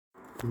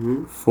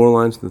Mm-hmm. 4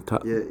 lines in the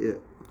top. Yeah.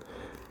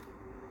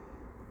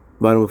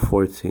 Bottom of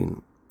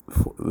 14.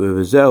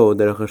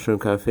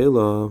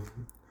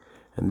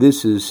 And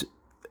this is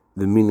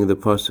the meaning of the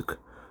pasuk.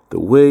 The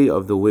way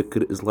of the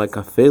wicked is like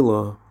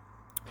afela.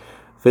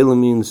 Afela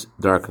means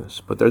darkness,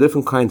 but there are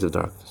different kinds of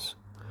darkness.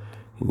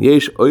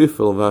 Yesh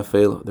oifel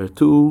v'afela. There are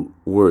 2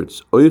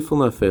 words,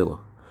 oifel and afela.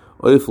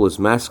 Oifel is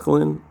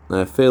masculine,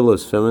 and afela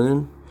is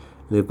feminine,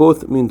 and they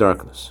both mean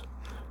darkness.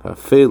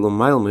 Afela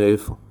mile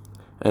me'oifel.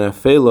 And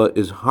afela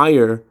is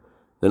higher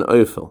than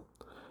oifel.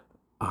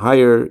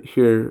 Higher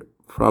here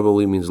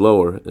probably means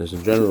lower, as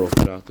in general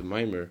throughout the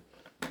Mimer,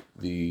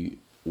 the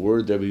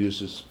word that we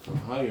uses for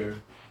higher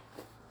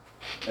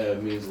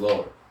means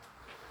lower.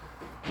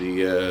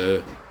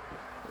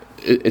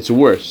 It's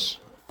worse.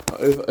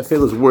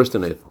 Afela is worse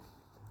than oifel.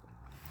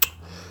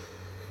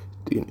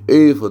 The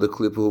oifel the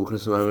klipa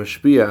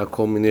mashpia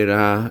kol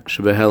minira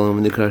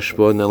shebehelam nikra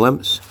shbo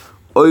nelems.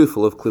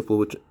 Oifel of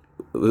klipa,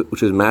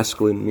 which is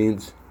masculine,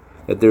 means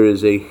that there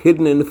is a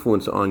hidden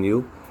influence on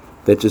you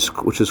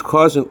which is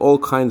causing all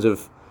kinds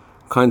of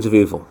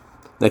evil.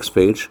 Next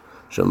page.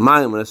 It's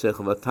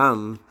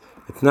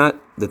not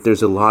that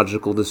there's a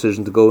logical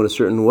decision to go in a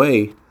certain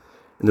way,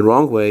 in the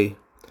wrong way.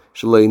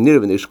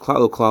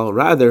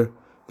 Rather,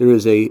 there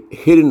is a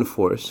hidden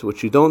force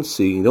which you don't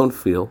see, you don't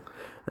feel,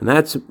 and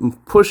that's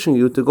pushing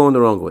you to go in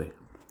the wrong way.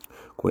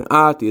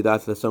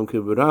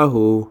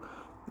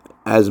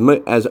 As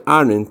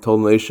Aaron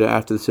told Moshe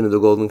after the sin of the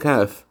golden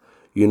calf,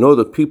 you know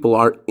that people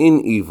are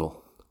in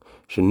evil,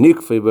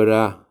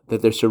 that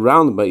they're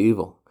surrounded by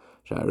evil,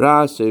 that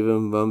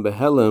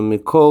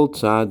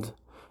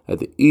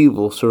the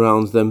evil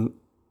surrounds them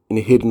in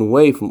a hidden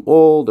way from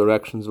all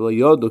directions. They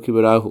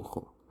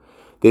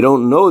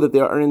don't know that they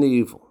are in the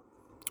evil.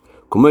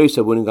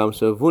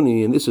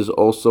 And this is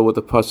also what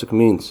the pasuk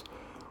means.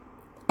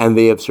 And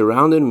they have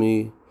surrounded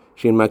me.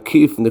 It means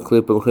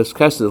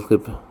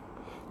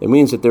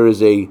that there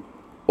is a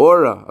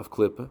aura of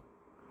klippa,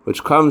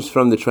 which comes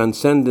from the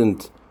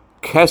transcendent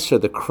kesser,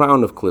 the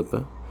crown of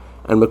klippa.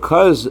 And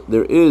because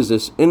there is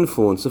this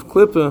influence of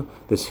klippa,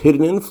 this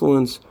hidden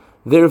influence,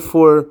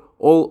 therefore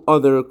all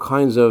other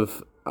kinds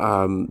of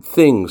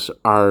things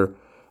are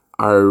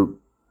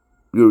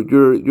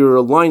your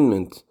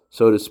alignment,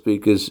 so to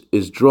speak,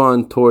 is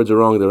drawn towards the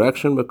wrong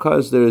direction,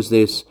 because there is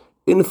this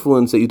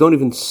influence that you don't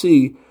even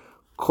see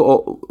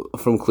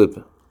from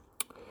klippa.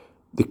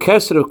 The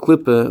kesser of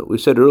klippa, we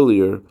said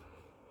earlier,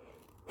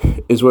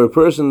 is where a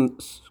person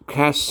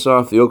casts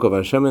off the yoke of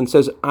Hashem and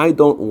says, I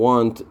don't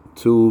want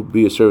to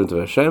be a servant of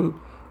Hashem,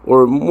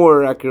 or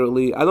more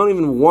accurately, I don't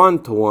even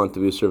want to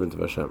be a servant of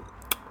Hashem.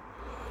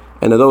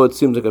 And although it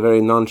seems like a very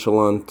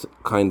nonchalant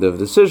kind of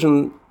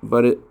decision,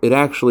 but it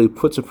actually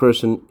puts a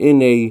person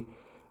in a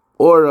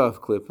aura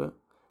of klippa,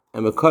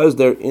 and because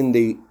they're in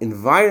the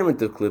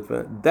environment of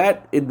klippa,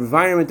 that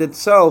environment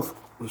itself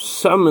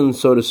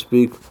summons, so to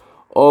speak,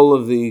 all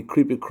of the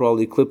creepy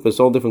crawly klippas,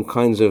 all different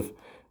kinds of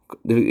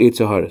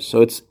Yetzer Hara.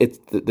 So it's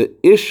the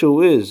issue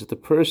is that the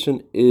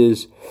person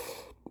is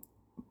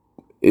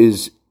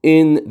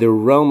in the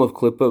realm of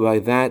klippa by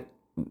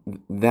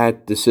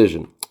that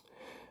decision.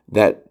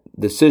 That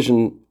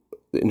decision,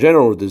 in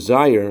general,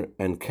 desire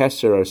and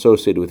kesser are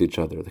associated with each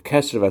other. The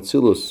kesser of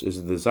Atzilus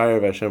is the desire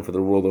of Hashem for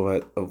the world of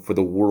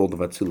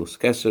Atzilus.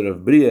 Kesser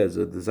of Bria is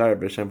the desire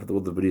of Hashem for the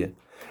world of Bria.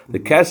 The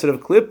kesser of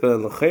klippa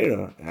and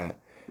l'cheira,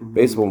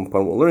 based upon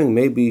what we're learning,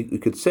 maybe we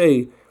could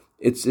say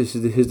it's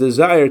his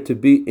desire to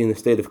be in a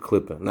state of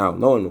klippa. Now,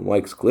 no one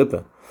likes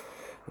klippa.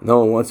 No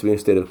one wants to be in a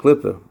state of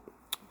klippa.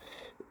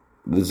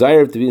 The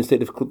desire to be in a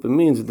state of klippa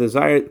means,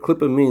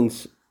 klippa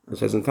means, it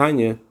says in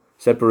Tanya,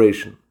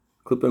 separation.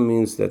 Klippa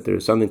means that there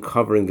is something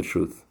covering the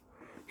truth.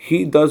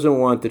 He doesn't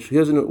want the truth. He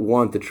doesn't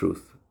want the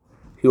truth.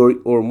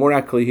 Or more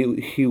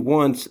accurately, he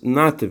wants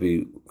not to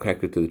be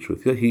connected to the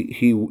truth.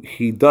 He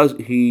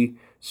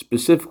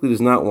specifically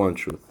does not want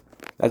truth.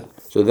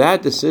 So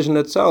that decision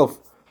itself,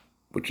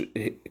 which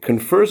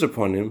confers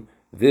upon him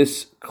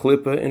this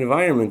klippa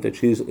environment that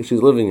she's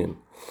living in.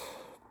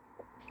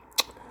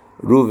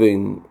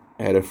 Reuven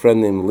had a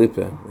friend named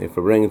Lippe. They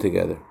were praying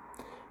together,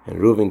 and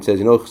Reuven says,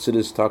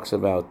 Chassidus talks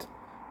about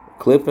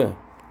klippa.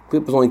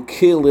 Klippa is only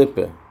ki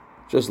Lippe,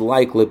 just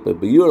like Lippe,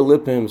 but you are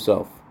Lippe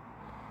himself.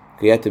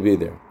 He had to be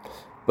there.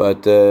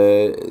 But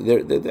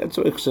that's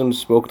what Chassidim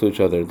spoke to each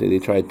other. They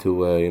tried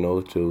to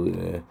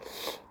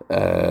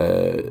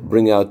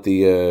bring out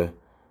the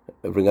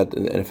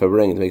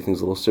Fabring to make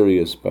things a little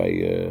serious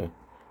by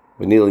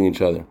kneeling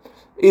each other.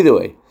 Either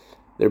way,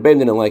 their Rebbeim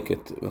didn't like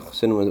it.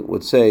 Chassidim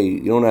would say,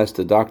 you don't ask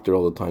the doctor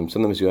all the time.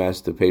 Sometimes you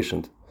ask the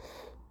patient.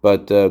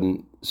 But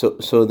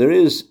so there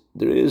is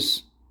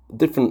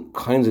different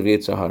kinds of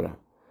Yetzer Hara.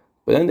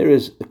 But then there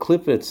is the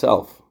klippa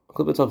itself. The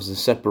klippa itself is a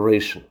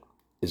separation,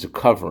 is a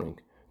covering,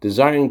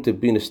 desiring to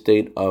be in a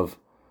state of,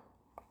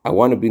 I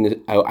want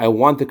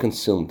the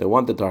consumed, I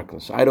want the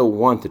darkness, I don't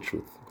want the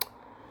truth.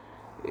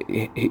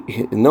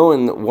 No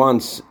one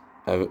wants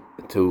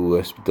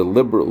to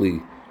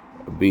deliberately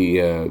be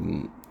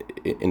in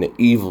an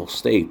evil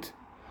state,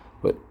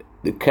 but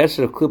the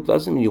kesser of klippa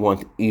doesn't mean you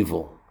want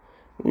evil.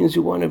 It means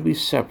you want to be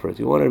separate.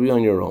 You want to be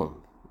on your own.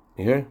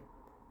 You hear?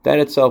 That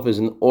itself is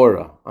an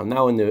aura. I'm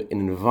now in an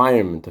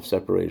environment of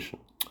separation.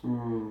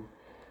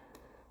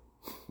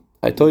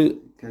 I told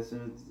you. That's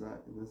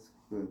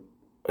good.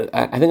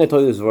 I think I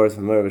told you this verse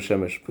from Merav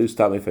Shemesh. Please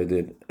stop me if I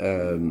did.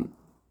 It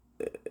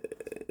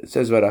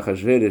says about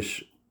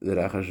Achashverosh that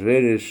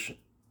Achashverosh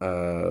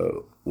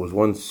was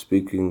once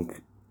speaking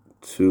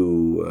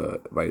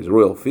to by his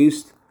royal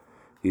feast.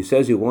 He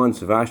says he wants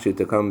Vashti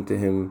to come to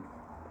him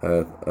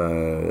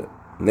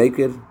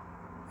naked,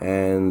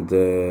 and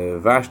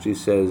Vashti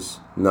says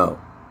no,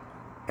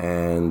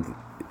 and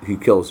he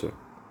kills her.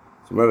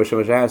 So Merav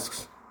Shemesh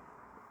asks,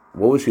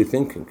 what was she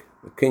thinking?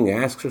 The king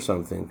asks her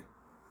something.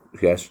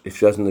 If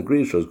she doesn't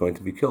agree, she was going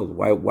to be killed.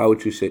 Why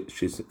would she say?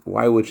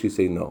 Why would she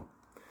say no?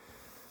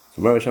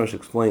 So Merav Shemesh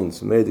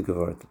explains.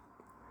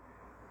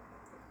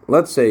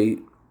 Let's say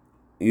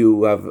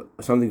you have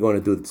something you want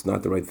to do that's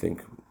not the right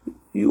thing.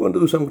 You want to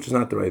do something which is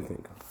not the right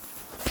thing,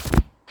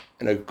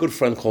 and a good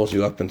friend calls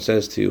you up and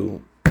says to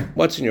you,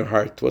 "What's in your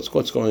heart?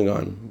 What's going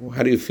on?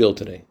 How do you feel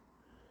today?"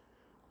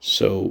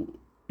 So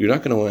you're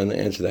not going to want to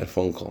answer that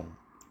phone call.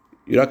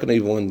 You're not going to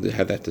even want to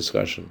have that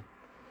discussion.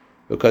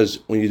 Because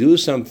when you do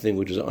something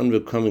which is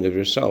unbecoming of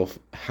yourself,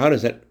 how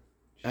does it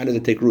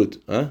take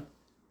root? Huh?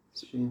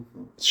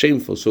 It's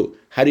shameful. So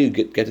how do you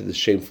get to this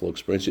shameful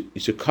experience?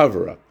 It's a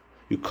cover up.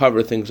 You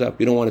cover things up.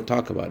 You don't want to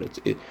talk about it.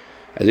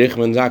 As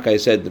Eichmann Zakkai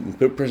said,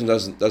 the person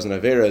doesn't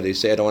avera. They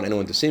say, I don't want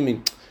anyone to see me.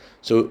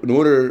 So in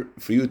order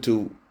for you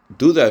to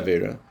do the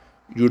avera,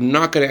 you're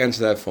not going to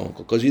answer that phone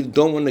call because you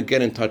don't want to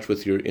get in touch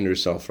with your inner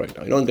self right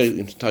now. You don't get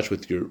in touch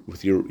with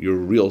your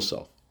real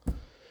self.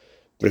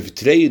 But if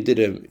today you did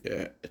you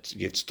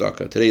get stuck,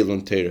 today you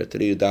learned Torah,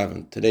 today you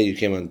davened, today you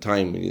came on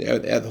time,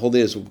 and the whole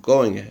day is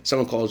going,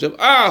 someone calls you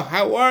up,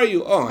 how are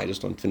you? I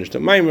just don't finish the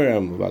mimer,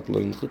 I'm about to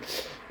learn.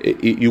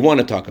 You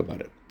want to talk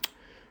about it.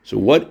 So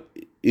what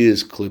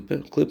is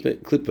klippa?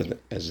 Klippa,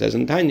 as it says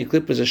in Tanya,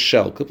 klippa is a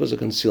shell, klippa is a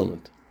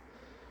concealment.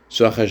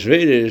 So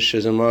Achashverosh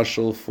is a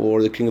marshal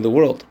for the king of the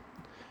world.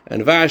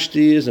 And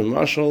Vashti is a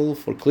marshal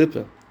for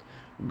klippa.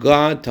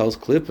 God tells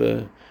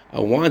klippa, I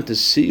want to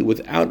see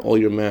without all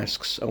your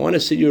masks. I want to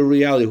see your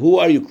reality. Who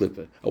are you,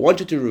 Klippa? I want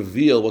you to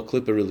reveal what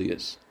Klippa really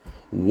is.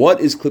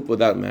 What is Klippa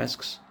without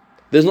masks?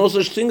 There's no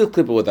such thing as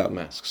Klippa without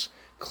masks.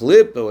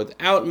 Klippa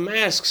without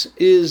masks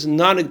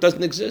it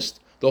doesn't exist.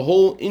 The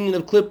whole Indian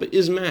of Klippa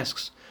is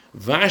masks.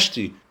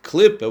 Vashti,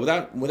 Klippa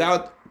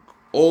without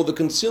all the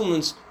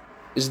concealments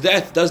is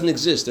death. Doesn't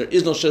exist. There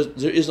is no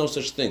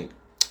such thing.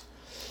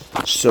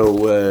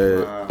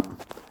 So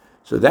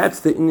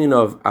that's the Indian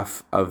of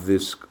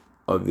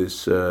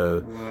this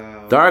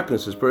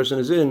darkness this person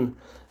is in,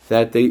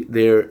 that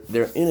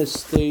they're in a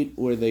state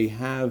where they've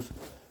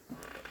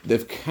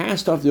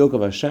cast off the yoke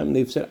of Hashem.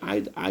 They've said,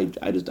 I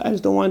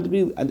just don't want it to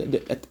be.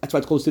 That's why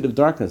it's called a state of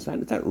darkness.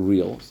 It's not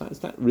real.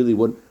 It's not really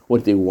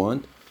what they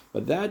want.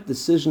 But that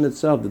decision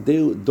itself, that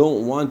they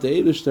don't want the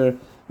Eibishter,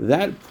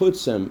 that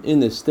puts them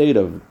in a state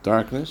of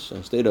darkness,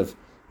 a state of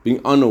being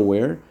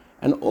unaware,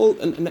 and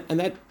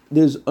that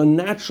there's a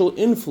natural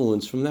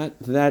influence from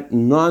that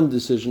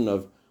non-decision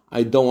of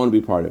I don't want to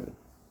be part of it.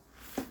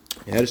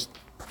 Yes.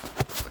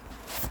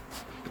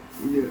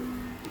 Yeah.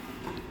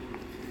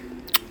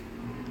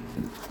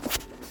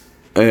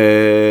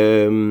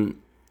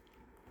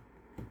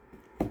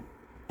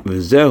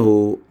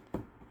 V'zehu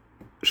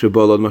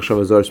shebolad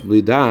machshava zaros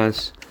b'li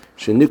das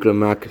shenikra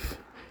makif,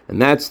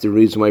 and that's the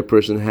reason why a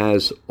person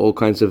has all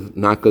kinds of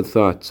not good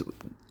thoughts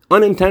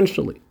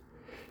unintentionally.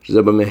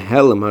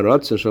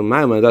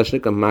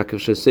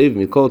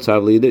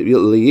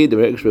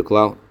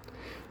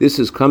 This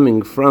is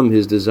coming from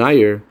his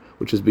desire,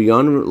 which is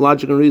beyond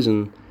logic and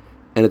reason,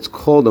 and it's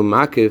called a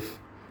makif.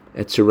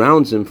 It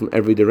surrounds him from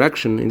every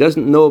direction. He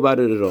doesn't know about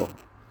it at all.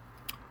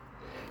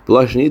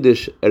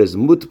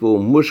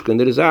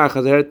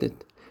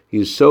 He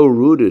is so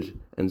rooted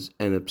and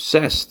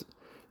obsessed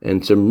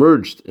and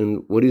submerged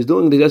in what he's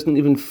doing that he doesn't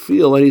even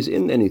feel that he's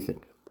in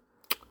anything.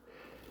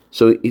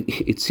 So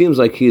it seems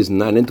like he is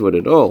not into it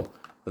at all.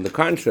 On the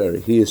contrary,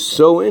 he is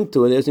so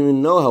into it, he doesn't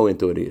even know how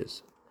into it he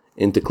is.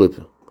 Into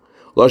Klippa.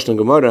 And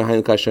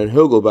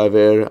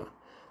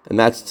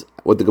that's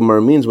what the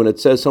Gemara means when it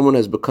says someone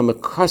has become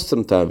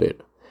accustomed to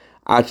Avera.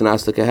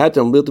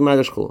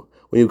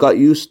 When you got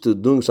used to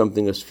doing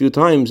something a few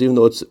times, even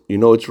though it's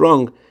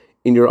wrong,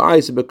 in your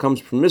eyes it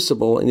becomes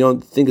permissible and you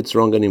don't think it's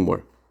wrong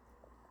anymore.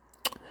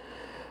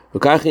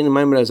 And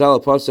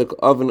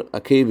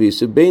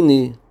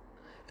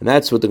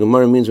that's what the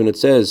Gemara means when it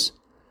says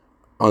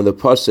on the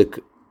pasuk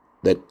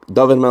that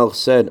David Melech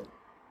said,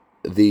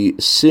 the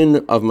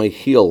sin of my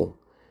heel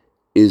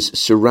is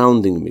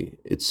surrounding me.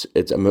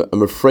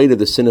 I'm afraid of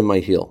the sin of my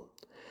heel.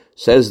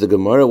 Says the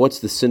Gemara, what's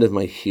the sin of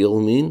my heel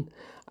mean?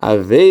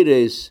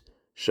 Averes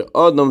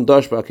she'adam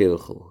dash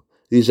ba'akevechu.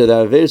 These are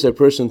the averes that a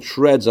person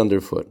treads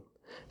underfoot.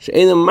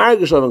 She'enam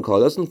margish lavan kol,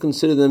 doesn't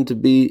consider them to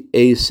be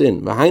a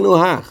sin. V'hainu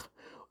hach.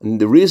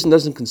 And the reason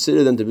doesn't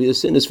consider them to be a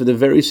sin is for the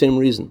very same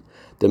reason.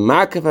 The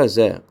makaf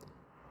hazeh,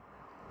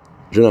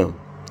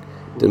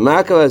 The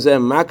makav hazeh,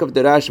 makav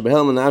derash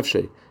behel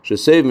menafshe,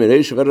 shesev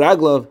mireish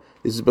v'raglov.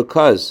 This is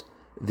because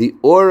the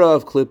aura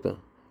of Klippa,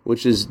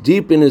 which is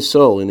deep in his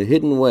soul, in a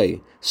hidden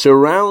way,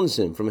 surrounds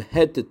him from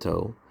head to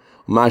toe.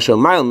 Masha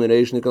ma'il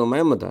mireish nikol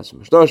ma'il madas,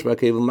 mashdosh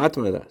ba'kevel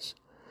matmadas.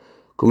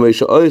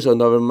 Kumeisha oisa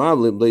nover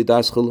ma'il blei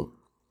das chulu.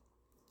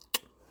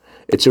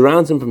 It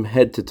surrounds him from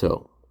head to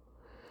toe.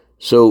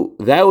 So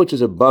that which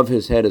is above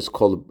his head is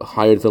called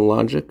higher than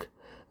logic.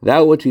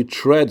 That which he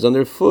treads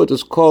underfoot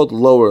is called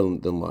lower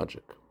than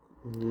logic.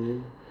 Mm-hmm.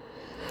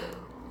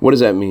 What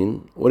does that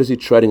mean? What is he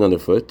treading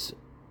underfoot?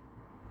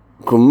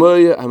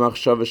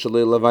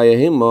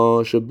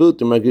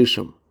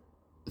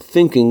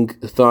 Thinking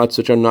thoughts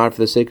which are not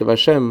for the sake of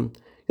Hashem,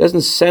 he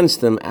doesn't sense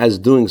them as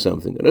doing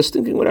something. I'm just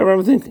thinking whatever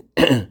I'm thinking.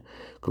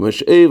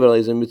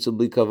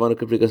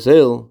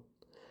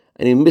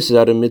 And he misses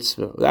out a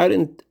mitzvah without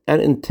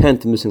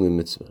intent missing the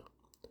mitzvah.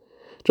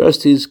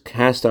 Just he's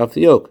cast off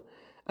the yoke.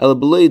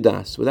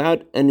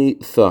 Without any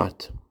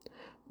thought.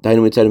 This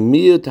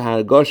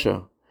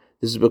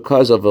is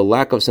because of a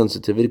lack of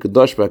sensitivity,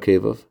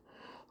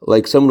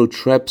 like someone who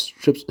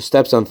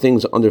steps on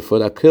things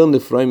underfoot.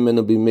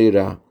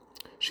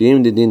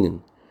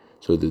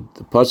 So the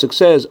pasuk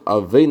says,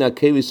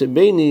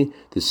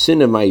 the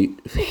sin of my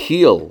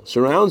heel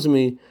surrounds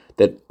me,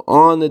 that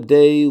on the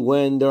day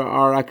when there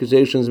are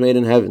accusations made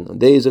in heaven, on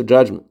days of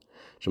judgment,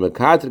 on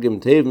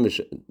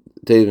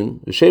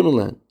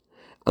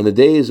the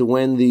days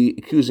when the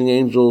accusing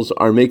angels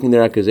are making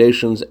their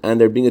accusations and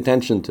they're being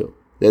attention to,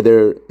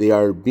 they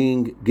are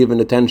being given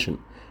attention,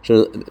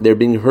 so they're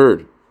being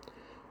heard.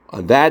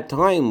 On that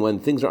time when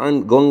things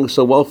aren't going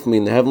so well for me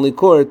in the heavenly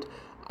court,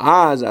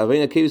 then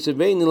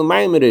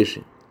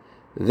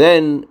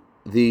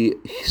the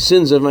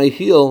sins of my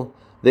heel,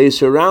 they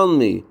surround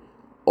me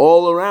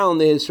all around.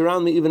 They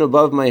surround me even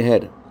above my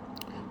head.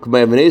 And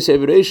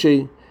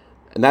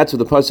that's what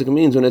the pasuk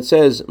means when it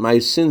says, my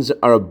sins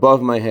are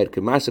above my head.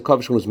 What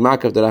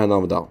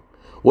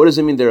does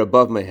it mean they're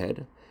above my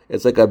head?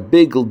 It's like a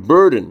big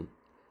burden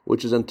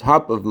which is on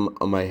top of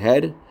my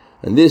head,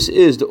 and this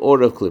is the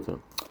order of Klippa.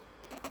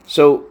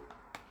 So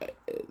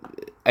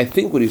I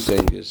think what he's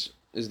saying is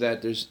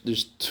that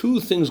there's two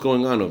things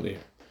going on over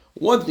here.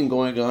 One thing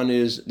going on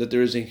is that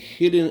there is a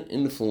hidden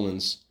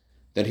influence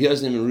that he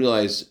doesn't even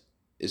realize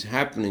is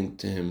happening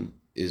to him,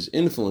 is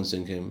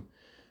influencing him,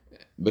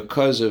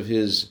 because of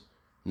his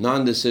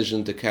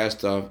non-decision to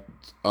cast off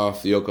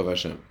the yoke of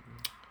Hashem.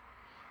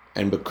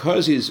 And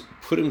because he's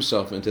put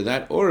himself into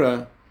that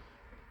aura,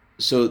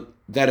 so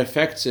that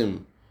affects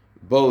him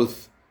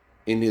both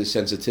in his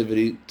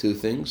sensitivity to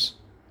things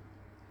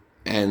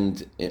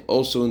and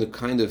also in the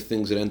kind of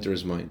things that enter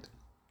his mind.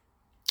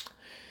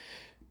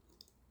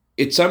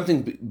 It's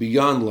something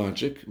beyond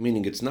logic,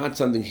 meaning it's not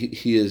something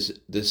he is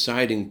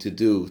deciding to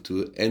do,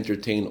 to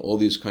entertain all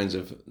these kinds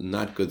of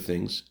not good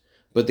things,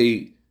 but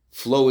they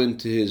flow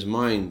into his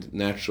mind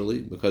naturally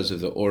because of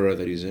the aura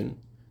that he's in.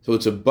 So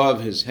it's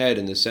above his head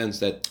in the sense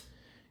that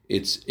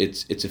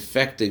it's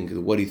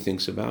affecting what he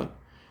thinks about,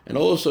 and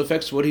also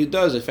affects what he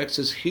does, affects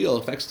his heel,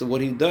 affects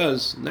what he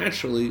does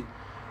naturally,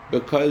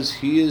 because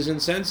he is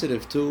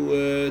insensitive to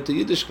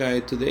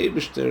Yiddishkeit, to the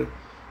Eibishter.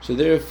 So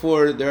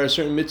therefore, there are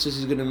certain mitzvahs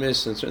he's going to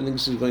miss and certain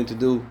things he's going to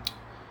do.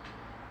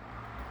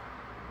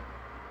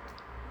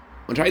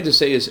 What I'm trying to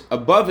say is,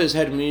 above his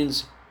head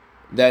means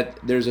that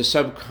there's a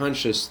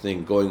subconscious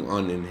thing going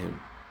on in him.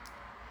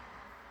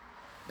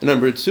 And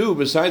number two,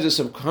 besides the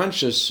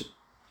subconscious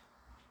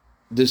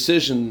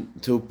decision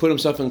to put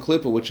himself in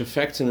Klippa, which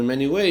affects him in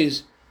many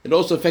ways, it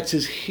also affects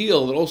his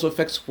heel. It also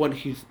affects what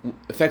he's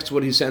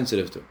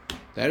sensitive to.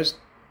 That is,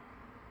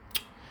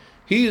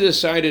 he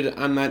decided,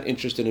 I'm not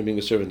interested in being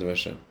a servant of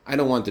Hashem. I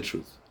don't want the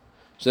truth.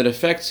 So it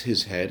affects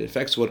his head. It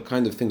affects what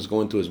kind of things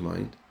go into his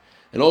mind,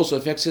 and also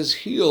affects his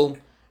heel.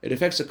 It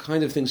affects the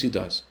kind of things he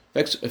does.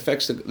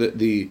 Affects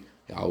the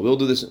I will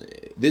do this.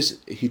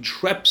 He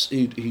steps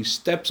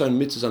on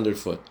mitzvahs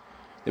underfoot.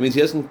 That means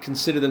he doesn't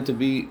consider them to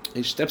be.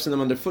 He steps on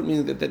them underfoot,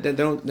 meaning that they're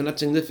not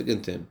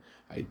significant to him.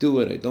 I do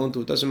it. I don't do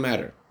it. Doesn't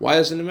matter. Why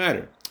doesn't it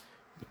matter?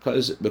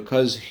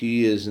 Because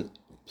he has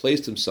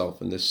placed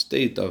himself in the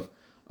state of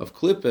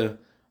Klippa,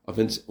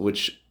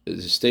 which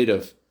is a state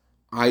of,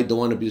 I don't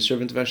want to be a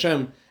servant of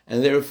Hashem,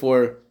 and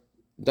therefore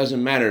it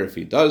doesn't matter if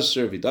he does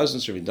serve, he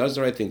doesn't serve, he does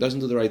the right thing, doesn't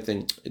do the right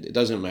thing. It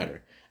doesn't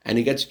matter, and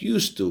he gets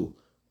used to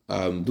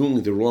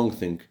doing the wrong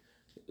thing.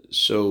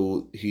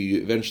 So he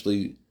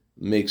eventually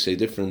makes a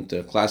different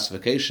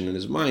classification in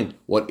his mind: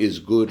 what is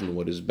good and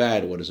what is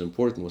bad, what is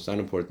important, what's not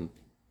important.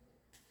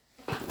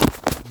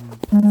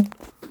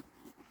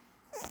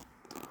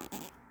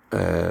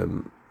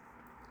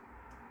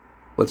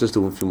 Let's just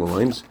do a few more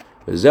lines.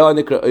 And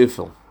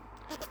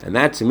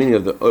that's the meaning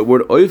of the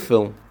word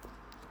oifel.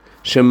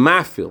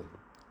 Shemafil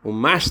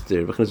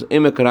umaster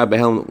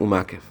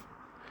umakef.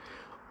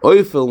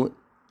 Oifel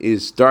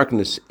is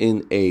darkness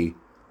in a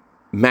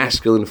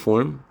masculine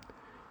form,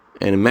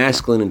 and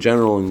masculine in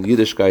general in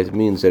Yiddishkeit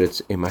means that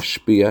it's a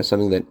mashpia,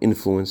 something that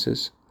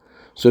influences.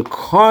 So it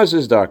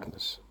causes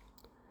darkness.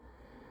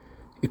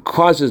 it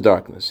causes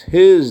darkness.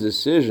 His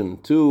decision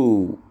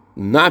to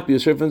not be a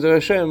servant of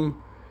Hashem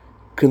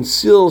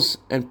conceals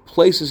and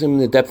places him in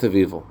the depth of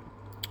evil.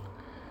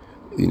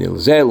 This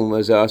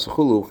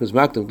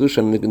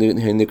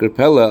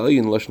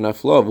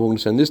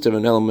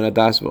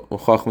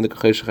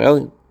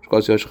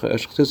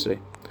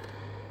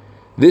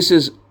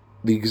is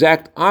the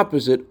exact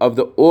opposite of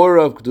the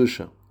aura of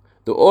Kedusha.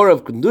 The aura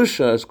of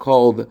Kedusha is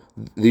called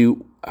the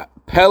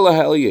Pella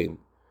Ha'elyon,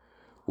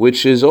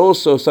 which is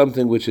also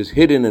something which is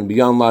hidden and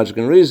beyond logic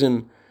and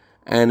reason,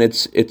 and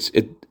it's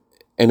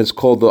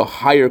called the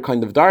higher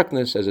kind of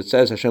darkness, as it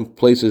says, Hashem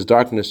places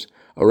darkness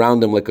around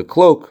them like a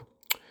cloak.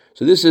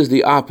 So this is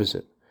the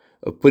opposite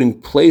of putting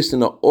place in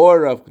the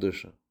aura of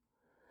Kedusha.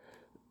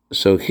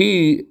 So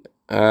he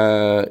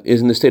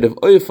is in the state of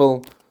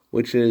Oifel,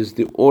 which is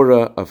the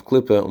aura of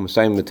Klippa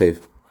U'Mesayim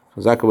B'Tev.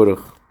 Chazak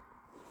Baruch.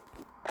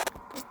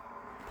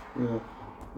 Yeah.